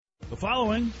The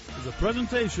following is a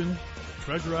presentation of the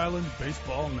Treasure Island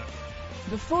Baseball Network.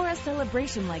 Before a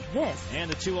celebration like this,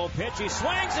 and the 2-0 pitch, he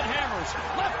swings and hammers,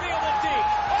 left field and deep,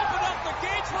 open up the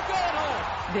gates, we're going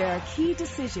home. There are key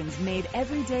decisions made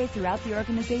every day throughout the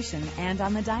organization and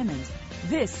on the diamond.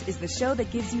 This is the show that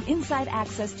gives you inside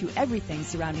access to everything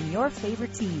surrounding your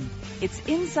favorite team. It's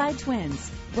Inside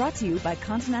Twins, brought to you by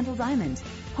Continental Diamond,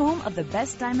 home of the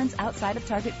best diamonds outside of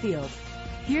Target Field.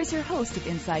 Here's your host of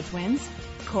Inside Twins,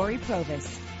 Corey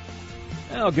Provis.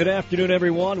 Well, good afternoon,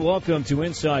 everyone. Welcome to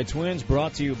Inside Twins,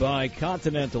 brought to you by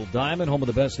Continental Diamond, home of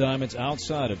the best diamonds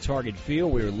outside of Target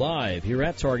Field. We're live here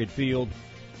at Target Field,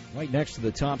 right next to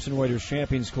the Thomson Reuters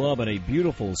Champions Club on a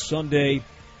beautiful Sunday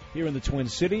here in the Twin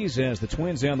Cities as the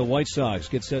Twins and the White Sox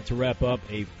get set to wrap up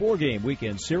a four-game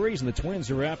weekend series, and the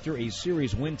Twins are after a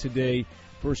series win today.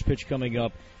 First pitch coming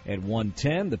up at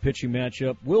 1:10. The pitching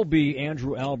matchup will be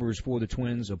Andrew Albers for the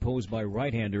Twins, opposed by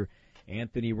right-hander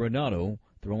Anthony Renato,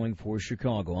 throwing for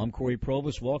Chicago. I'm Corey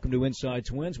Provis. Welcome to Inside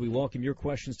Twins. We welcome your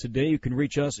questions today. You can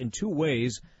reach us in two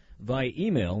ways: via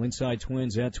email,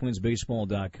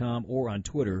 InsideTwins@twinsbaseball.com, or on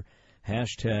Twitter,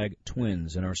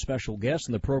 #Twins. And our special guest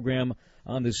in the program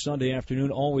on this Sunday afternoon,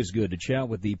 always good to chat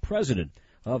with the president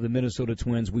of the Minnesota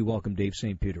Twins. We welcome Dave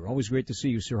St. Peter. Always great to see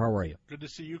you, sir. How are you? Good to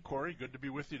see you, Corey. Good to be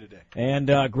with you today.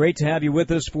 And great to have you with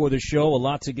us for the show. A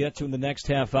lot to get to in the next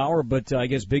half hour, but I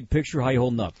guess big picture, how you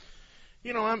holding up?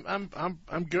 You know,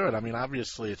 I'm good. I mean,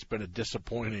 obviously, it's been a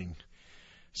disappointing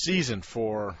season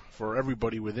for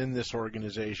everybody within this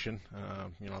organization.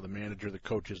 You know, the manager, the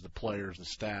coaches, the players, the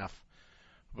staff,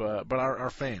 but our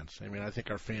fans. I mean, I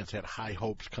think our fans had high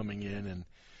hopes coming in, and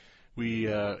we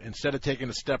instead of taking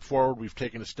a step forward, we've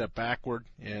taken a step backward.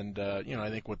 And you know, I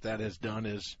think what that has done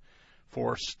is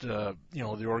forced you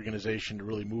know, the organization to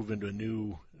really move into a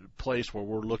new place where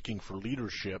we're looking for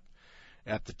leadership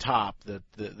at the top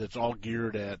that's all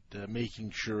geared at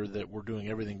making sure that we're doing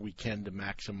everything we can to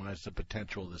maximize the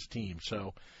potential of this team.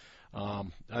 So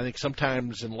I think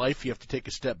sometimes in life you have to take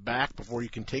a step back before you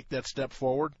can take that step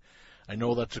forward. I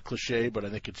know that's a cliche, but I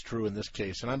think it's true in this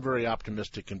case. And I'm very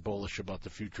optimistic and bullish about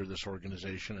the future of this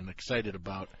organization and excited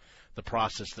about the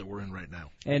process that we're in right now.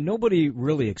 And nobody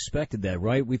really expected that,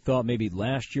 right? We thought maybe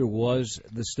last year was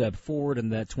the step forward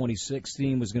and that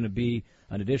 2016 was going to be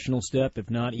an additional step, if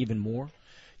not even more.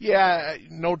 Yeah,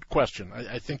 no question.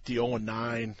 I think the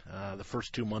 0-9, the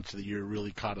first 2 months of the year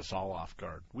really caught us all off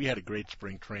guard. We had a great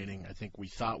spring training. I think we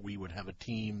thought we would have a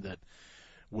team that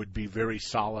would be very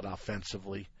solid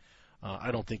offensively.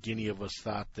 I don't think any of us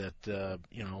thought that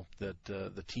you know, that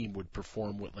the team would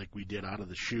perform like we did out of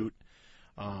the chute.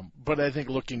 But I think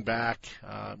looking back,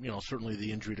 you know, certainly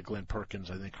the injury to Glenn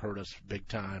Perkins, I think, hurt us big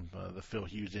time. The Phil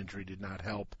Hughes injury did not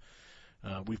help.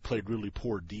 We've played really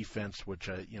poor defense, which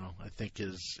I think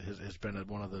has been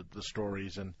one of the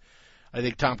stories. And I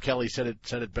think Tom Kelly said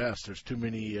it best. There's too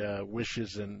many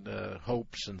wishes and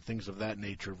hopes and things of that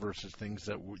nature versus things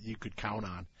that you could count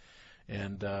on.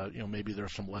 And you know, maybe there are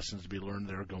some lessons to be learned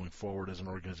there going forward as an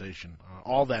organization.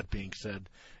 All that being said,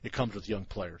 it comes with young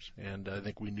players, and I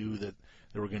think we knew that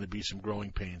there were going to be some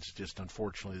growing pains. Just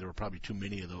unfortunately, there were probably too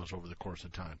many of those over the course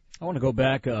of time. I want to go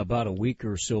back about a week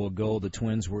or so ago. The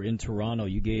Twins were in Toronto.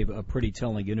 You gave a pretty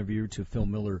telling interview to Phil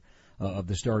Miller of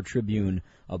the Star Tribune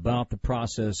about the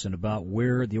process and about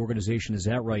where the organization is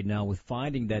at right now with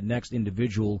finding that next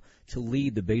individual to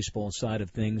lead the baseball side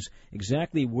of things.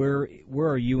 Exactly where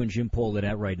are you and Jim Pohlad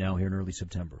at right now here in early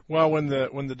September? Well, when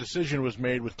the decision was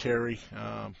made with Terry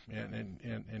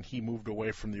and he moved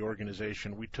away from the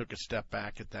organization, we took a step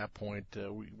back at that point.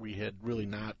 We had really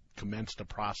not commenced a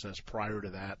process prior to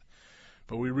that.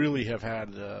 But we really have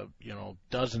had, you know,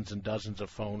 dozens and dozens of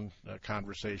phone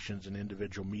conversations and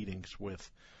individual meetings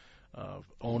with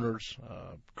owners,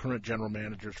 current general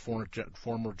managers,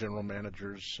 former general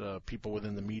managers, people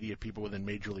within the media, people within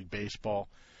Major League Baseball,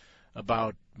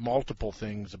 about multiple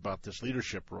things about this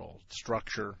leadership role,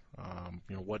 structure,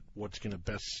 you know, what's going to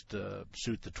best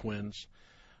suit the Twins.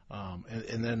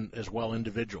 And then as well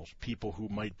individuals, people who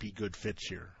might be good fits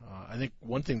here. I think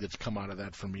one thing that's come out of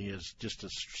that for me is just a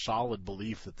solid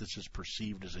belief that this is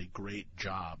perceived as a great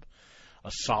job,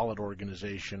 a solid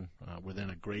organization within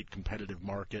a great competitive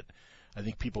market. I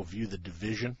think people view the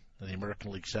division, the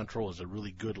American League Central, as a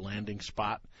really good landing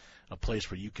spot, a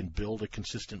place where you can build a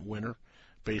consistent winner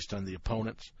based on the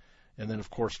opponents. And then, of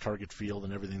course, Target Field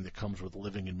and everything that comes with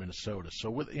living in Minnesota.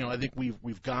 So, you know, I think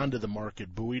we've gone to the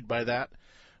market buoyed by that.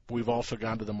 But we've also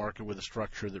gone to the market with a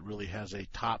structure that really has a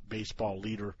top baseball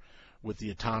leader with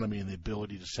the autonomy and the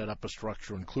ability to set up a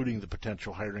structure, including the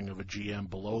potential hiring of a GM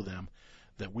below them,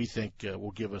 that we think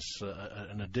will give us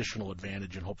an additional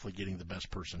advantage in hopefully getting the best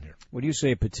person here. When you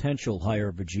say potential hire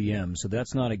of a GM, so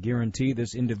that's not a guarantee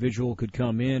this individual could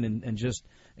come in and just,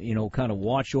 kind of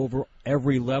watch over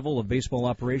every level of baseball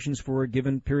operations for a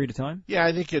given period of time? Yeah,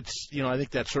 I think I think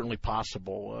that's certainly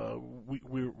possible.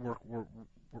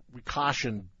 We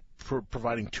caution for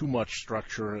providing too much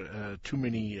structure, too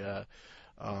many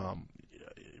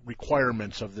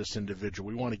requirements of this individual.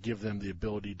 We want to give them the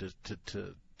ability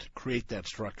to create that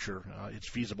structure. It's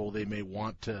feasible they may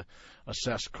want to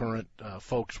assess current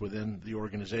folks within the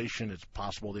organization. It's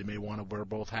possible they may want to wear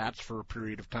both hats for a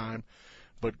period of time.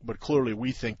 But clearly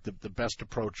we think that the best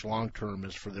approach long term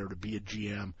is for there to be a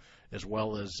GM as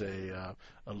well as a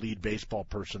lead baseball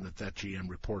person that GM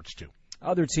reports to.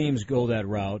 Other teams go that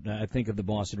route. I think of the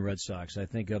Boston Red Sox. I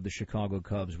think of the Chicago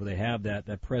Cubs, where they have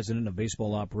that president of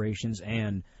baseball operations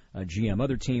and a GM.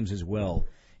 Other teams as well.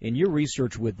 In your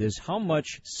research with this, how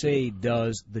much say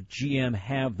does the GM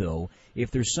have, though, if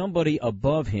there's somebody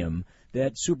above him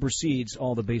that supersedes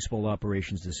all the baseball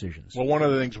operations decisions? Well, one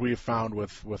of the things we have found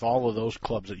with all of those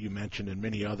clubs that you mentioned and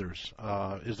many others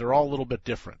is they're all a little bit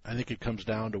different. I think it comes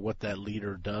down to what that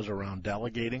leader does around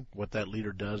delegating, what that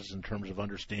leader does in terms of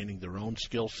understanding their own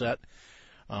skill set.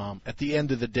 At the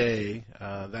end of the day,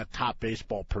 that top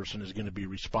baseball person is going to be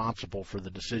responsible for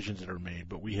the decisions that are made,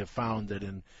 but we have found that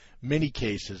in many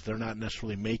cases they're not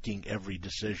necessarily making every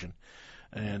decision.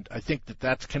 And I think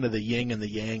that's kind of the yin and the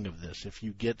yang of this. If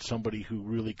you get somebody who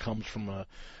really comes from a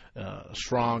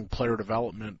strong player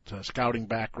development scouting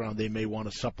background, they may want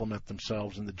to supplement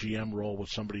themselves in the GM role with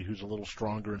somebody who's a little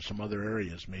stronger in some other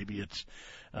areas. Maybe it's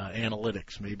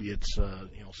analytics. Maybe it's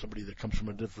somebody that comes from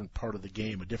a different part of the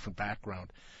game, a different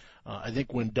background. I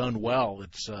think when done well,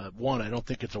 it's one, I don't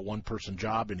think it's a one-person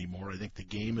job anymore. I think the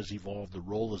game has evolved, the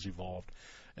role has evolved.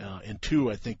 And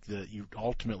two, I think that you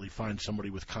ultimately find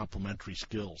somebody with complementary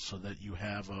skills so that you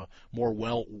have a more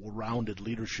well-rounded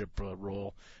leadership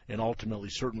role, and ultimately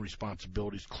certain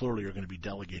responsibilities clearly are going to be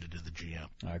delegated to the GM.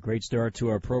 All right, great start to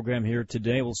our program here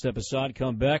today. We'll step aside,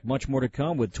 come back. Much more to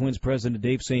come with Twins President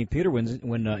Dave St. Peter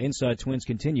when Inside Twins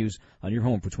continues on your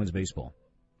home for Twins baseball.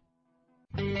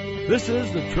 This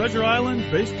is the Treasure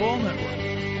Island Baseball Network.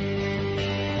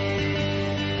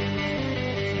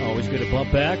 Always good to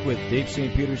bump back with Dave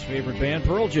St. Peter's favorite band,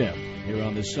 Pearl Jam, here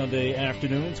on this Sunday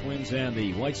afternoon. Twins and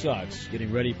the White Sox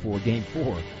getting ready for Game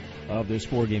 4 of this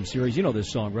 4-game series. You know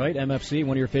this song, right? MFC,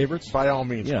 one of your favorites? By all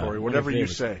means, yeah, Corey, whatever you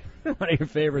say. One of your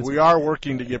favorites. We are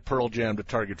working to get Pearl Jam to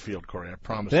Target Field, Corey. I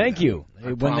promise. Thank you.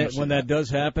 When that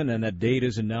does happen and that date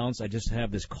is announced, I just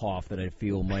have this cough that I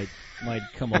feel might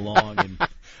come along. And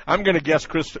I'm going to guess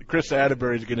Chris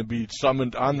Atterbury is going to be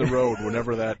summoned on the road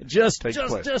whenever that takes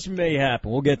place. Just may happen.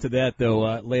 We'll get to that,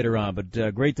 though, later on.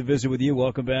 But great to visit with you.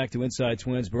 Welcome back to Inside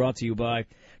Twins, brought to you by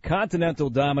Continental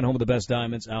Diamond, home of the best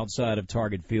diamonds outside of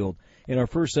Target Field. In our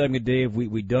first segment, Dave,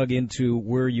 we dug into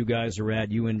where you guys are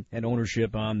at, you and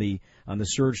ownership on the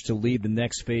search to lead the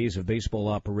next phase of baseball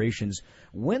operations.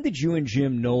 When did you and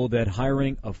Jim know that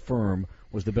hiring a firm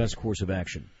was the best course of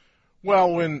action?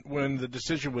 Well, when the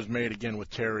decision was made again with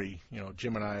Terry,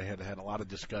 Jim and I had a lot of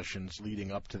discussions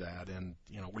leading up to that, and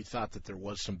we thought that there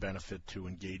was some benefit to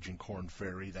engaging Korn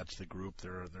Ferry. That's the group.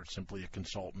 They're simply a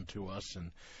consultant to us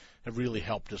and have really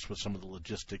helped us with some of the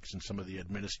logistics and some of the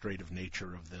administrative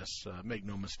nature of this. Make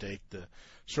no mistake, the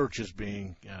search is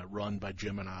being run by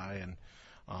Jim and I, and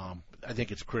I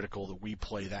think it's critical that we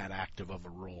play that active of a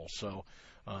role. So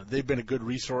they've been a good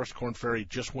resource. Korn Ferry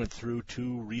just went through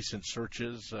 2 recent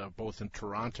searches, both in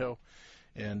Toronto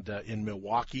and in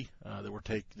Milwaukee,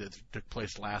 that took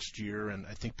place last year. And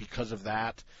I think because of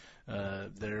that,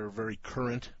 they're very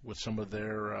current with some of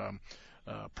their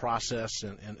process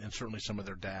and certainly some of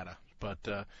their data.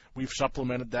 But we've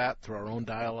supplemented that through our own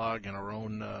dialogue and our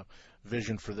own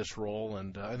vision for this role,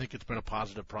 and I think it's been a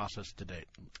positive process to date.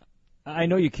 I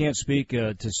know you can't speak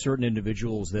to certain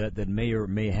individuals that may or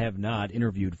may have not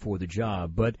interviewed for the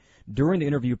job, but during the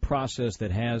interview process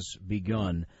that has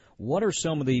begun, what are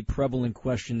some of the prevalent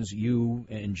questions you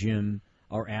and Jim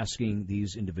are asking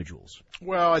these individuals?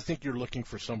 Well, I think you're looking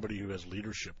for somebody who has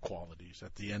leadership qualities.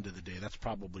 At the end of the day, that's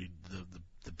probably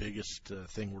the biggest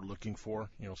thing we're looking for.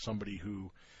 Somebody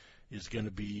who is going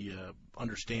to be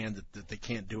understand that they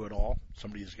can't do it all.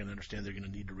 Somebody is going to understand they're going to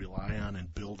need to rely on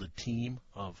and build a team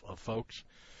of folks.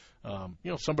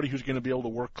 Somebody who's going to be able to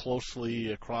work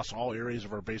closely across all areas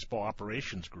of our baseball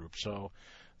operations group. So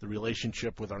the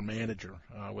relationship with our manager,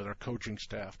 with our coaching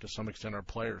staff, to some extent our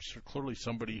players. So clearly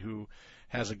somebody who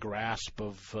has a grasp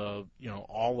of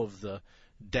all of the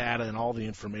data and all the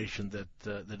information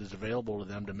that is available to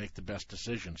them to make the best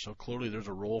decision. So clearly there's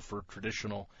a role for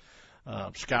traditional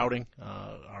scouting,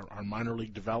 our minor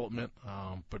league development,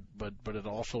 but it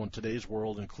also in today's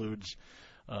world includes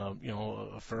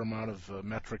a fair amount of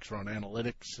metrics around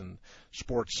analytics and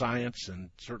sports science, and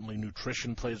certainly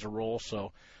nutrition plays a role.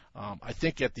 So I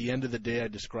think at the end of the day, I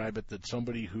describe it that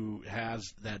somebody who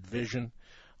has that vision,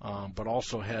 but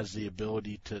also has the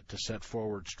ability to set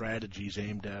forward strategies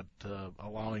aimed at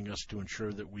allowing us to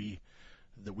ensure that we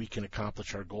can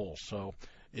accomplish our goals. So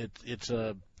it's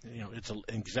an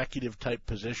executive type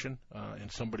position,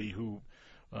 and somebody who,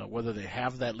 whether they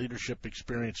have that leadership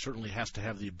experience, certainly has to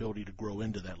have the ability to grow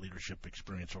into that leadership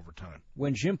experience over time.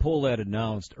 When Jim Pohlad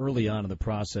announced early on in the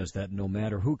process that no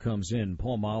matter who comes in,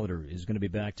 Paul Molitor is going to be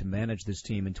back to manage this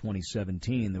team in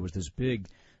 2017, there was this big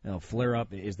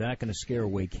flare-up. Is that going to scare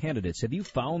away candidates? Have you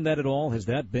found that at all? Has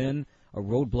that been a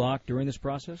roadblock during this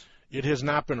process? It has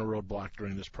not been a roadblock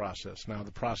during this process. Now,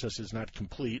 the process is not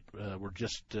complete. We're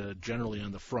just generally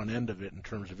on the front end of it in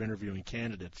terms of interviewing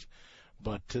candidates.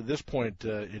 But to this point,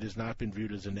 it has not been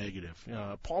viewed as a negative.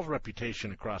 Paul's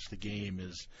reputation across the game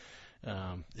is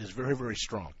very, very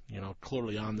strong.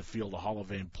 Clearly on the field, a Hall of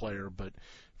Fame player, but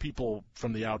people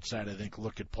from the outside, I think,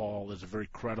 look at Paul as a very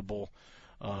credible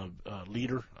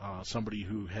leader, somebody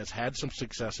who has had some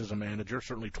success as a manager.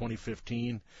 Certainly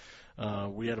 2015,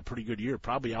 we had a pretty good year,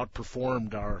 probably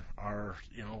outperformed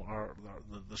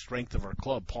the strength of our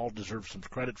club. Paul deserves some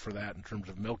credit for that in terms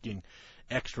of milking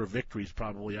extra victories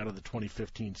probably out of the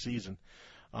 2015 season.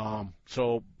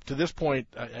 So to this point,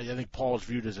 I think Paul is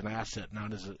viewed as an asset,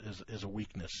 not as a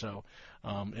weakness. So,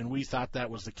 and we thought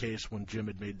that was the case when Jim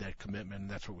had made that commitment,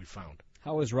 and that's what we found.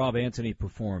 How has Rob Anthony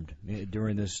performed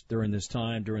during this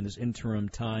interim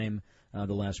time,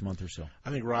 the last month or so?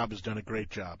 I think Rob has done a great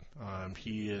job.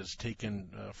 He has taken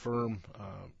firm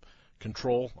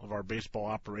control of our baseball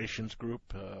operations group.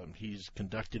 He's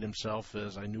conducted himself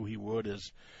as I knew he would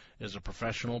as a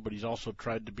professional, but he's also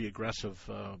tried to be aggressive,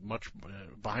 much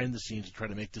behind the scenes to try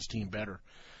to make this team better.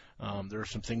 There are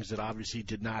some things that obviously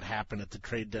did not happen at the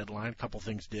trade deadline. A couple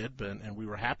things did, and we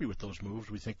were happy with those moves.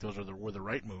 We think those were the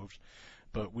right moves.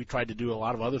 But we tried to do a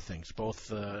lot of other things,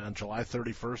 both on July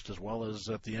 31st as well as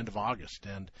at the end of August.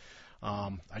 And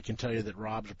I can tell you that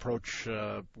Rob's approach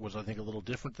was, I think, a little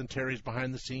different than Terry's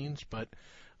behind the scenes, but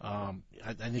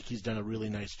I think he's done a really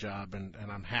nice job, and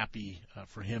I'm happy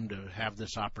for him to have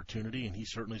this opportunity, and he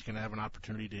certainly is going to have an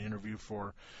opportunity to interview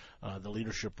for the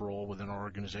leadership role within our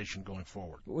organization going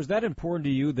forward. Was that important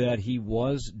to you that he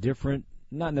was different?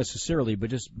 Not necessarily, but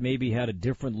just maybe had a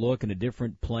different look and a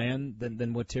different plan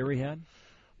than what Terry had?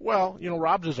 Well,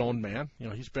 Rob's his own man.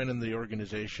 He's been in the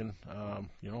organization,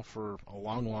 for a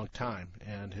long, long time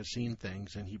and has seen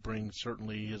things, and he brings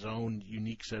certainly his own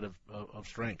unique set of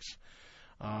strengths.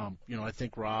 I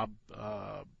think Rob,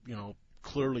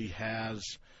 clearly has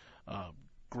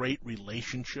great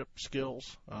relationship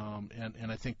skills,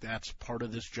 and I think that's part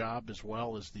of this job as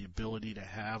well, is the ability to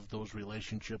have those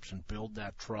relationships and build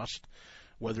that trust,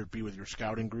 whether it be with your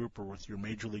scouting group or with your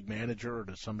major league manager or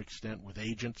to some extent with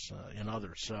agents and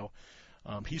others. So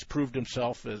he's proved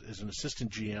himself as an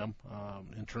assistant GM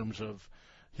in terms of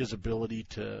his ability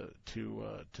to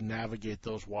navigate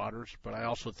those waters. But I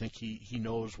also think he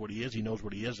knows what he is. He knows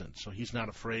what he isn't. So he's not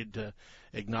afraid to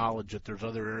acknowledge that there's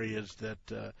other areas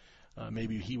that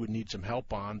maybe he would need some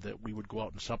help on that we would go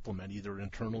out and supplement either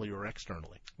internally or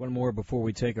externally. One more before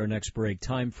we take our next break.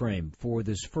 Time frame for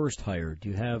this first hire. Do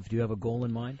you have a goal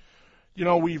in mind?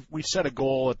 We set a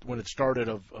goal when it started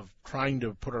of trying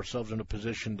to put ourselves in a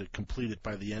position to complete it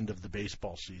by the end of the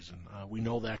baseball season. We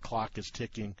know that clock is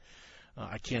ticking.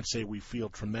 I can't say we feel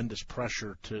tremendous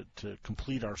pressure to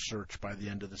complete our search by the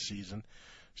end of the season.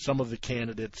 Some of the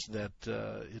candidates that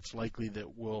it's likely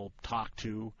that we'll talk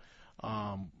to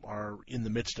are in the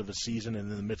midst of a season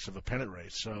and in the midst of a pennant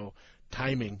race. So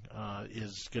timing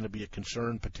is going to be a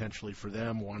concern potentially for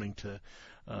them, wanting to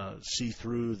see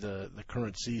through the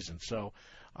current season. So,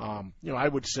 I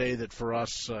would say that for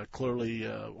us, clearly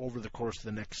over the course of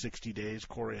the next 60 days,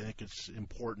 Corey, I think it's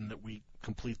important that we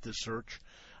complete this search.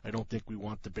 I don't think we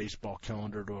want the baseball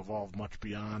calendar to evolve much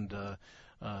beyond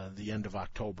the end of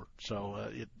October. So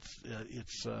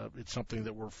it's something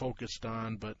that we're focused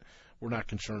on, but we're not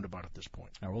concerned about at this point.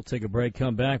 All right, we'll take a break,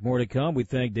 come back, more to come. We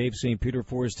thank Dave St. Peter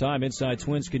for his time. Inside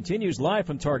Twins continues live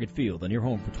from Target Field on your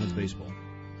home for Twins baseball.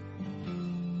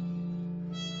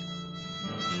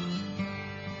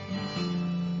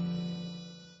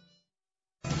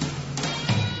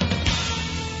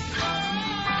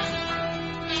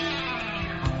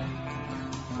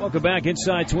 Welcome back.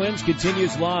 Inside Twins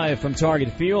continues live from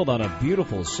Target Field on a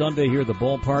beautiful Sunday here at the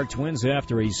ballpark. Twins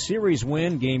after a series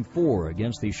win, Game 4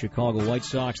 against the Chicago White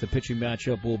Sox. The pitching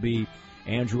matchup will be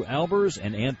Andrew Albers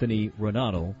and Anthony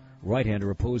Renato, right-hander,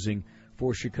 opposing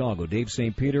for Chicago. Dave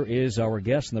St. Peter is our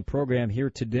guest in the program here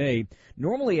today.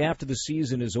 Normally after the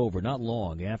season is over, not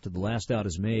long after the last out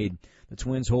is made, the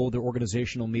Twins hold their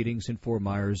organizational meetings in Fort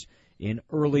Myers in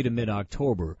early to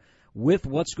mid-October. With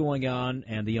what's going on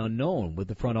and the unknown with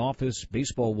the front office,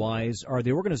 baseball-wise, are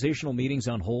the organizational meetings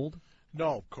on hold?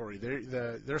 No, Corey,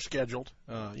 they're scheduled.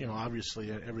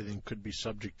 Obviously everything could be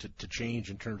subject to change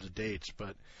in terms of dates,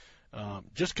 but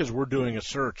just because we're doing a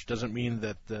search doesn't mean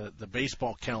that the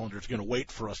baseball calendar is going to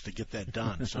wait for us to get that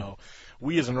done. So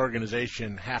we as an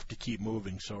organization have to keep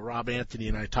moving. So Rob Anthony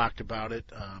and I talked about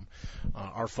it.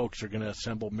 Our folks are going to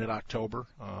assemble mid-October,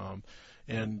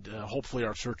 and hopefully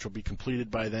our search will be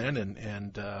completed by then,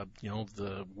 and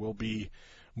we'll be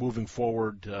moving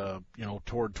forward,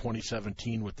 toward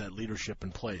 2017 with that leadership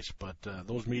in place. But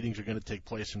those meetings are going to take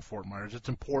place in Fort Myers. It's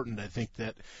important, I think,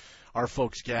 that our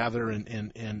folks gather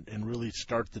and really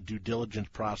start the due diligence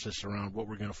process around what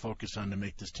we're going to focus on to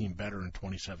make this team better in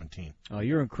 2017.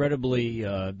 You're incredibly,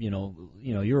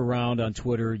 you're around on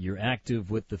Twitter. You're active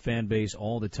with the fan base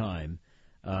all the time.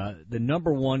 The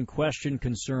number one question,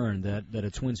 concern that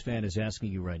a Twins fan is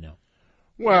asking you right now?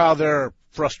 Well, they're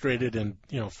frustrated, and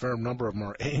a fair number of them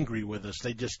are angry with us.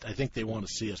 I think they want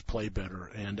to see us play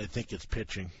better, and I think it's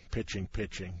pitching.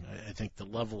 I think the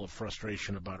level of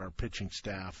frustration about our pitching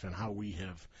staff and how we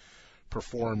have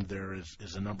performed there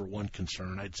is a number one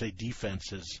concern. I'd say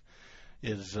defense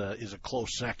is a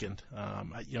close second.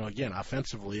 Again,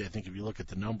 offensively, I think if you look at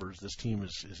the numbers, this team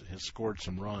has scored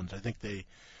some runs. I think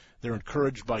they're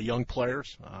encouraged by young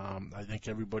players. I think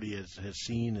everybody has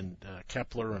seen, and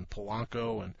Kepler and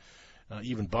Polanco and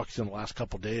even Buxton the last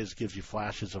couple of days gives you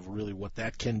flashes of really what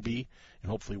that can be and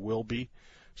hopefully will be.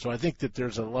 So I think that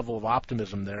there's a level of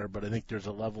optimism there, but I think there's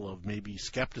a level of maybe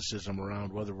skepticism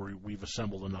around whether we've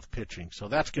assembled enough pitching. So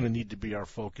that's going to need to be our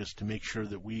focus to make sure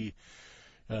that we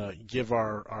give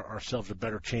ourselves a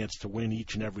better chance to win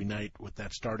each and every night with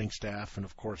that starting staff, and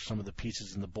of course some of the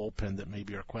pieces in the bullpen that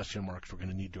maybe are question marks we're going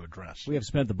to need to address. We have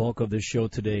spent the bulk of this show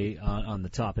today on the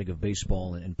topic of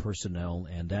baseball and personnel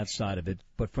and that side of it,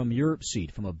 but from your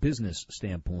seat, from a business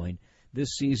standpoint,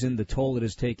 this season, the toll it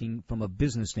is taking from a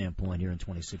business standpoint here in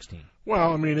 2016?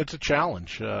 Well, I mean, it's a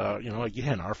challenge.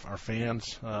 Again, our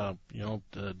fans,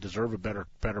 deserve a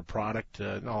better product.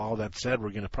 All that said, we're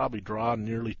going to probably draw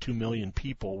nearly 2 million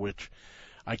people, which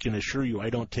I can assure you I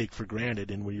don't take for granted.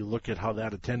 And when you look at how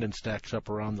that attendance stacks up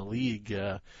around the league,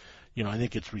 I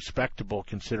think it's respectable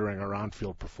considering our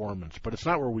on-field performance. But it's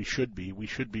not where we should be. We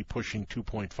should be pushing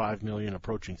 2.5 million,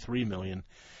 approaching 3 million.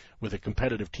 With a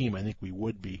competitive team, I think we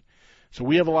would be. So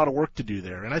we have a lot of work to do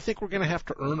there, and I think we're going to have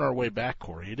to earn our way back,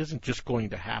 Corey. It isn't just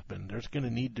going to happen. There's going to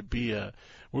need to be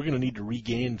we're going to need to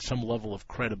regain some level of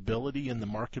credibility in the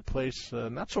marketplace,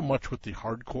 not so much with the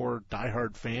hardcore,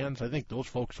 diehard fans. I think those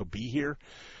folks will be here.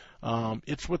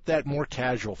 It's with that more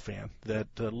casual fan that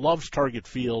loves Target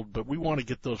Field, but we want to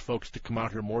get those folks to come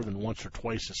out here more than once or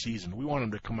twice a season. We want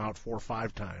them to come out 4 or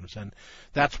 5 times, and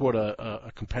that's what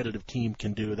a competitive team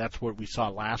can do. That's what we saw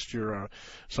last year.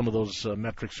 Some of those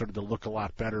metrics started to look a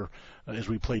lot better as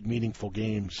we played meaningful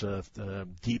games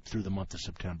deep through the month of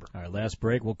September. All right, last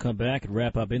break. We'll come back and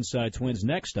wrap up Inside Twins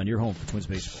next on your home for Twins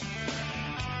Baseball.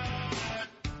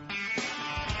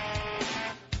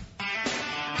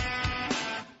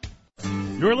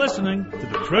 You're listening to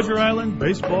the Treasure Island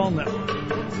Baseball Network.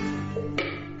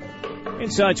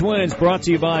 Inside Twins brought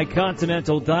to you by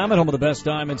Continental Diamond, home of the best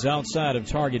diamonds outside of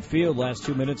Target Field. Last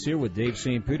 2 minutes here with Dave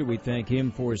St. Peter. We thank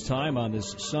him for his time on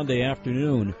this Sunday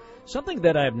afternoon. Something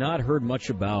that I have not heard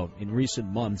much about in recent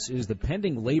months is the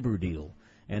pending labor deal.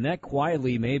 And that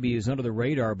quietly maybe is under the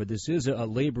radar, but this is a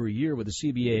labor year where the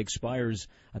CBA expires,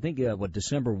 I think,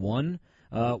 December 1?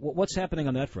 What's happening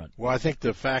on that front? Well, I think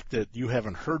the fact that you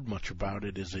haven't heard much about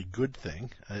it is a good thing.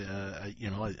 I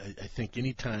think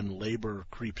anytime labor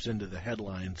creeps into the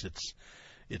headlines,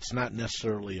 it's not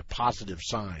necessarily a positive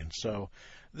sign. So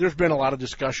there's been a lot of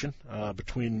discussion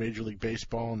between Major League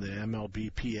Baseball and the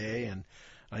MLBPA, and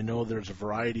I know there's a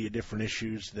variety of different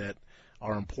issues that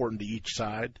are important to each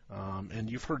side. And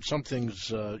you've heard some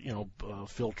things,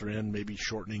 filter in, maybe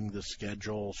shortening the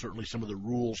schedule, certainly some of the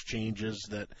rules changes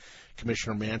that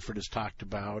Commissioner Manfred has talked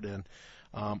about. And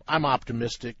I'm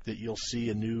optimistic that you'll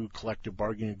see a new collective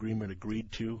bargaining agreement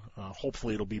agreed to.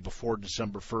 Hopefully it'll be before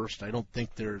December 1st. I don't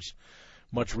think there's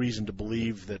much reason to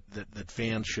believe that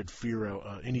fans should fear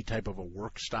any type of a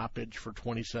work stoppage for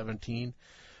 2017.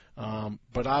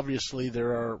 But obviously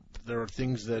there are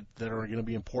things that are going to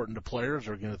be important to players,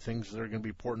 or things that are going to be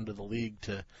important to the league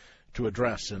to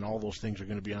address, and all those things are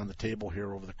going to be on the table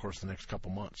here over the course of the next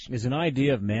couple months. Is an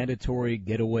idea of mandatory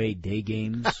getaway day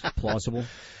games plausible?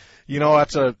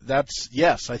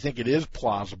 Yes, I think it is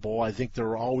plausible. I think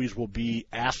there always will be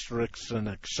asterisks and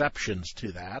exceptions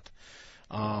to that.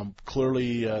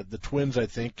 Clearly, the Twins, I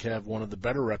think, have one of the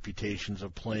better reputations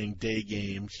of playing day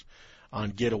games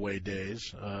on getaway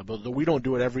days, but we don't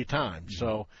do it every time.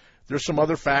 So there's some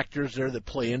other factors there that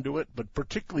play into it, but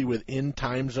particularly within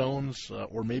time zones,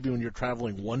 or maybe when you're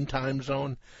traveling one time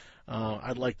zone,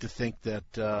 I'd like to think that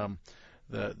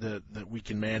that we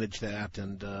can manage that,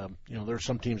 and there are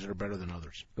some teams that are better than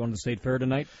others. Going to the State Fair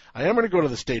tonight? I am going to go to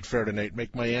the State Fair tonight,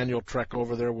 make my annual trek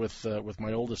over there with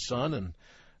my oldest son, and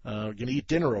going to eat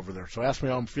dinner over there. So ask me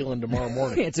how I'm feeling tomorrow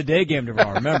morning. It's a day game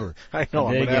tomorrow, remember. I know.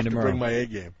 I'm going to have to bring my A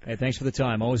game. Hey, thanks for the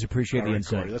time. Always appreciate the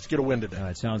insight. Corey, let's get a win today. All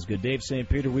right, sounds good. Dave St.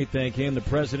 Peter, we thank him, the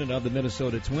president of the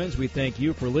Minnesota Twins. We thank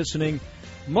you for listening.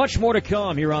 Much more to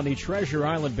come here on the Treasure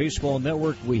Island Baseball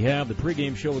Network. We have the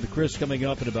pregame show with Chris coming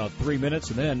up in about 3 minutes,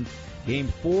 and then Game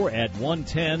 4 at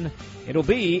 1:10. It'll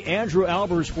be Andrew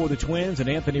Albers for the Twins and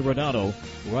Anthony Renato,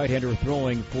 right-hander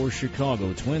throwing for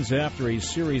Chicago. Twins after a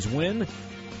series win,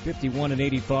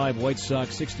 51-85, White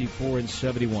Sox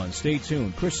 64-71. Stay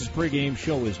tuned. Chris's pregame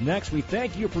show is next. We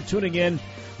thank you for tuning in.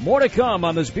 More to come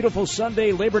on this beautiful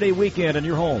Sunday Labor Day weekend in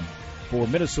your home for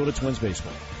Minnesota Twins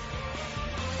baseball.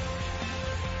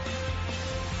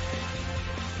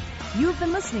 You've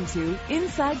been listening to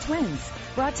Inside Twins,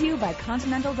 brought to you by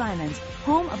Continental Diamond,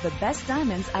 home of the best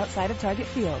diamonds outside of Target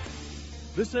Field.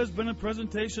 This has been a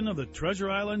presentation of the Treasure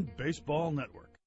Island Baseball Network.